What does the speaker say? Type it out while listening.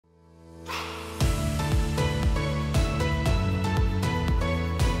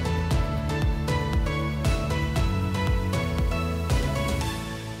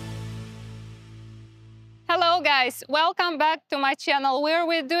Hello guys, welcome back to my channel where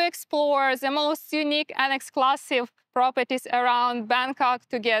we do explore the most unique and exclusive properties around Bangkok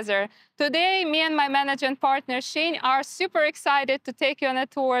together. Today, me and my managing partner Shane are super excited to take you on a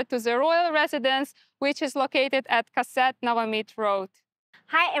tour to the royal residence, which is located at Kasset Navamit Road.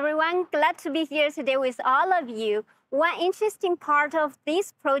 Hi everyone, glad to be here today with all of you. One interesting part of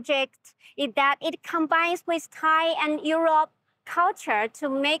this project is that it combines with Thai and Europe culture to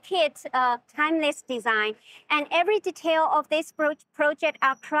make it a timeless design. And every detail of this project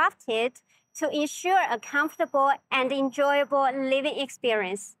are crafted to ensure a comfortable and enjoyable living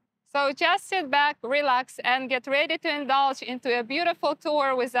experience. So just sit back, relax, and get ready to indulge into a beautiful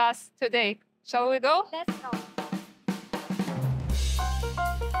tour with us today. Shall we go? Let's go.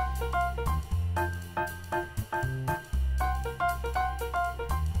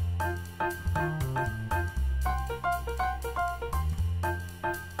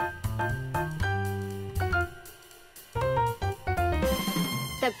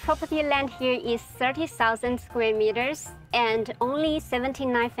 The property land here is 30,000 square meters and only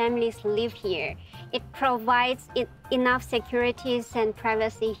 79 families live here. It provides enough securities and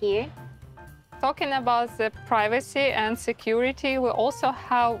privacy here. Talking about the privacy and security, we also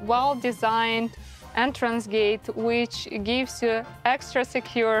have well-designed entrance gate, which gives you extra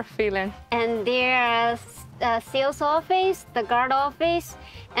secure feeling. And there are sales office, the guard office,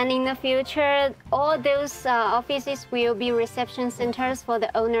 and in the future, all those offices will be reception centers for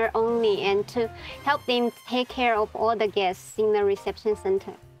the owner only and to help them take care of all the guests in the reception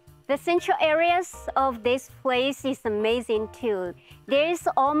center. The central areas of this place is amazing too. There is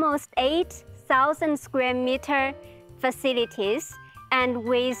almost 8,000 square meter facilities and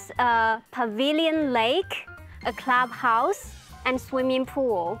with a pavilion lake, a clubhouse, and swimming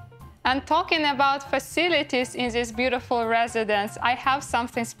pool. And talking about facilities in this beautiful residence, I have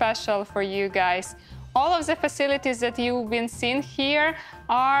something special for you guys. All of the facilities that you've been seeing here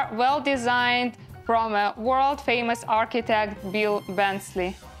are well designed from a world-famous architect, Bill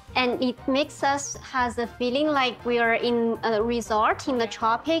Bensley. And it makes us have a feeling like we are in a resort in the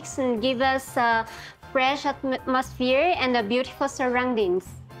tropics and give us a fresh atmosphere and a beautiful surroundings.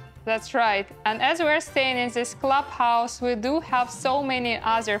 That's right. And as we're staying in this clubhouse, we do have so many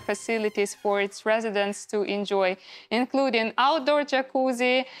other facilities for its residents to enjoy, including outdoor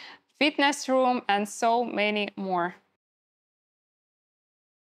jacuzzi, fitness room, and so many more.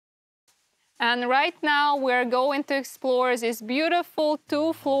 And right now, we're going to explore this beautiful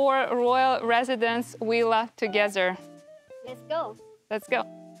two-floor royal residence villa together. Let's go. Let's go.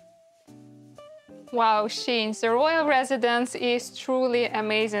 Wow, Shane, the royal residence is truly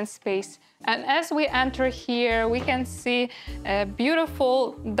amazing space. And as we enter here, we can see a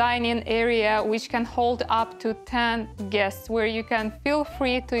beautiful dining area which can hold up to 10 guests, where you can feel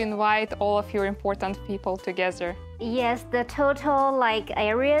free to invite all of your important people together. Yes, the total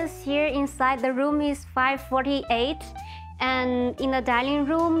areas here inside the room is 548. And in the dining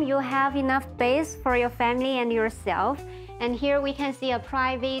room, you have enough space for your family and yourself. And here we can see a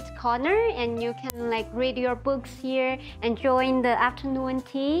private corner, and you can read your books here, enjoying the afternoon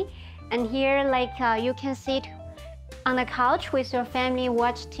tea. And here you can sit on the couch with your family,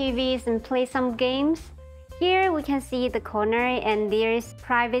 watch TVs and play some games. Here we can see the corner, and there is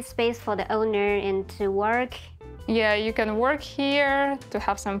private space for the owner and to work. Yeah, you can work here to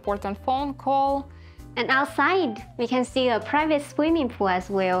have some important phone call. And outside, we can see a private swimming pool as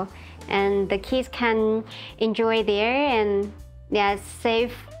well. And the kids can enjoy there, and yeah, it's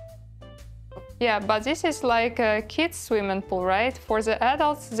safe. Yeah, but this is like a kids' swimming pool, right? For the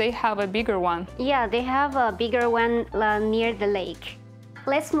adults, they have a bigger one. Yeah, they have a bigger one near the lake.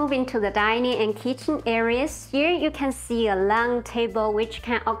 Let's move into the dining and kitchen areas. Here you can see a long table which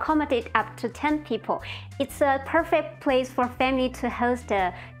can accommodate up to 10 people. It's a perfect place for family to host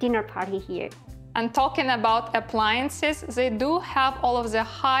a dinner party here. And talking about appliances, they do have all of the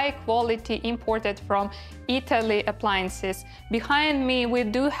high quality imported from Italy appliances. Behind me, we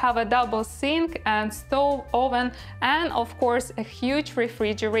do have a double sink and stove, oven, and of course a huge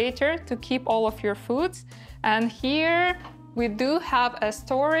refrigerator to keep all of your foods. And here we do have a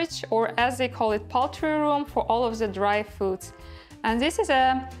storage, or as they call it, poultry room, for all of the dry foods. And this is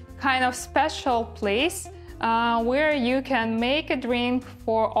a kind of special place where you can make a drink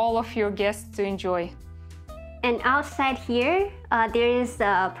for all of your guests to enjoy. And outside here, there is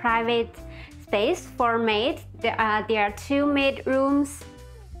a private space for maid. There are 2 maid rooms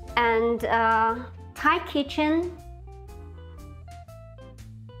and a Thai kitchen.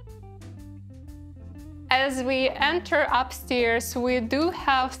 As we enter upstairs, we do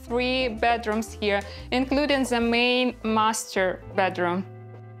have 3 bedrooms here, including the main master bedroom.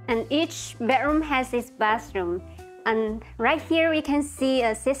 And each bedroom has its bathroom. And right here we can see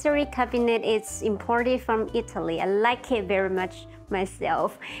a accessory cabinet. It's imported from Italy. I like it very much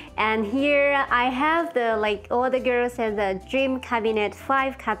myself. And here I have the, like all the girls have the dream cabinet,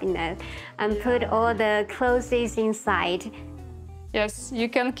 5 cabinet, and put all the clothes inside. Yes, you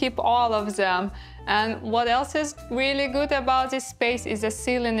can keep all of them. And what else is really good about this space is the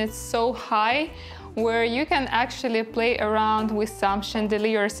ceiling is so high, where you can actually play around with some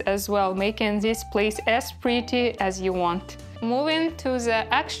chandeliers as well, making this place as pretty as you want. Moving to the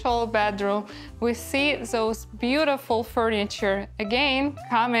actual bedroom, we see those beautiful furniture, again,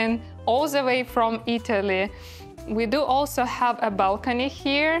 coming all the way from Italy. We do also have a balcony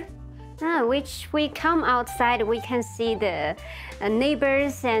here. Which we come outside, we can see the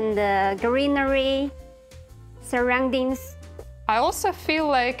neighbors and the greenery surroundings. I also feel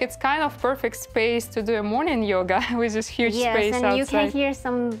like it's kind of perfect space to do a morning yoga with this huge space outside. Yes, and you can hear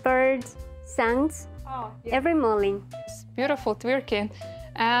some bird sounds every morning. It's beautiful twerking.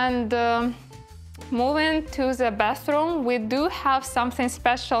 And moving to the bathroom, we do have something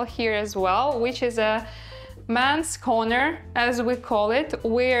special here as well, which is a man's corner, as we call it,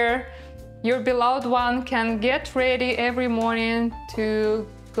 where your beloved one can get ready every morning to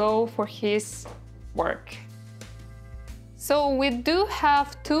go for his work. So we do have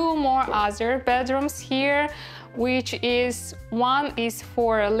 2 more other bedrooms here, which is one is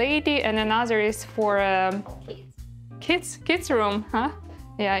for a lady and another is for a kids room, huh?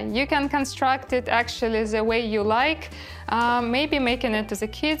 Yeah, you can construct it actually the way you like, maybe making it as a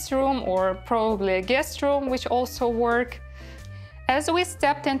kids room or probably a guest room, which also work. As we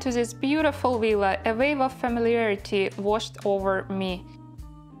stepped into this beautiful villa, a wave of familiarity washed over me.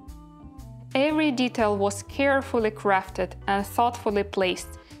 Every detail was carefully crafted and thoughtfully placed,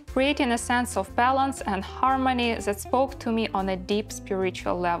 creating a sense of balance and harmony that spoke to me on a deep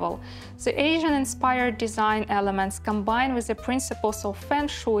spiritual level. The Asian-inspired design elements combined with the principles of Feng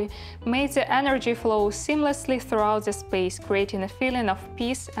Shui made the energy flow seamlessly throughout the space, creating a feeling of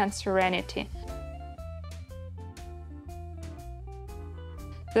peace and serenity.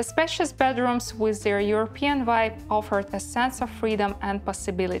 The spacious bedrooms with their European vibe offered a sense of freedom and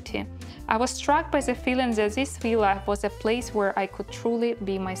possibility. I was struck by the feeling that this villa was a place where I could truly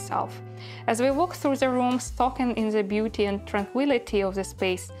be myself. As we walked through the rooms, talking in the beauty and tranquility of the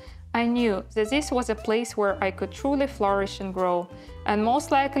space, I knew that this was a place where I could truly flourish and grow. And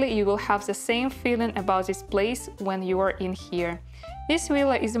most likely you will have the same feeling about this place when you are in here. This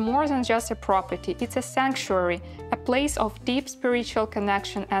villa is more than just a property, it's a sanctuary, a place of deep spiritual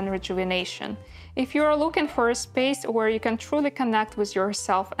connection and rejuvenation. If you are looking for a space where you can truly connect with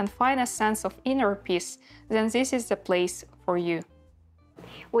yourself and find a sense of inner peace, then this is the place for you.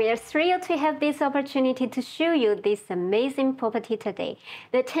 We are thrilled to have this opportunity to show you this amazing property today.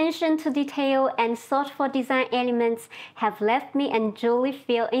 The attention to detail and thoughtful design elements have left me and Julie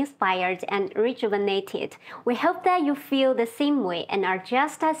feel inspired and rejuvenated. We hope that you feel the same way and are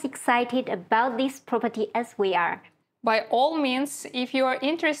just as excited about this property as we are. By all means, if you are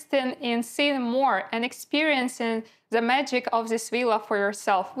interested in seeing more and experiencing the magic of this villa for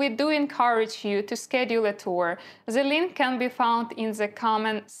yourself, we do encourage you to schedule a tour. The link can be found in the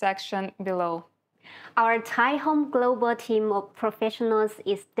comment section below. Our Thai Home Global team of professionals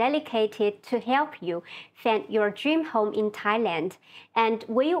is dedicated to help you find your dream home in Thailand, and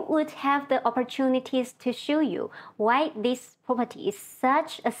we would have the opportunities to show you why this property is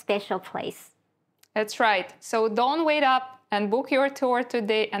such a special place. That's right. So don't wait up and book your tour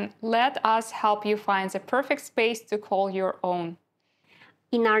today and let us help you find the perfect space to call your own.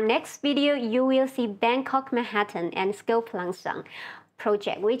 In our next video, you will see Bangkok, Manhattan and Skeo Plangsang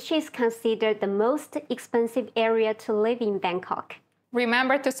project, which is considered the most expensive area to live in Bangkok.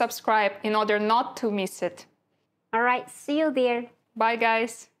 Remember to subscribe in order not to miss it. All right, see you there. Bye,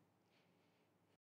 guys.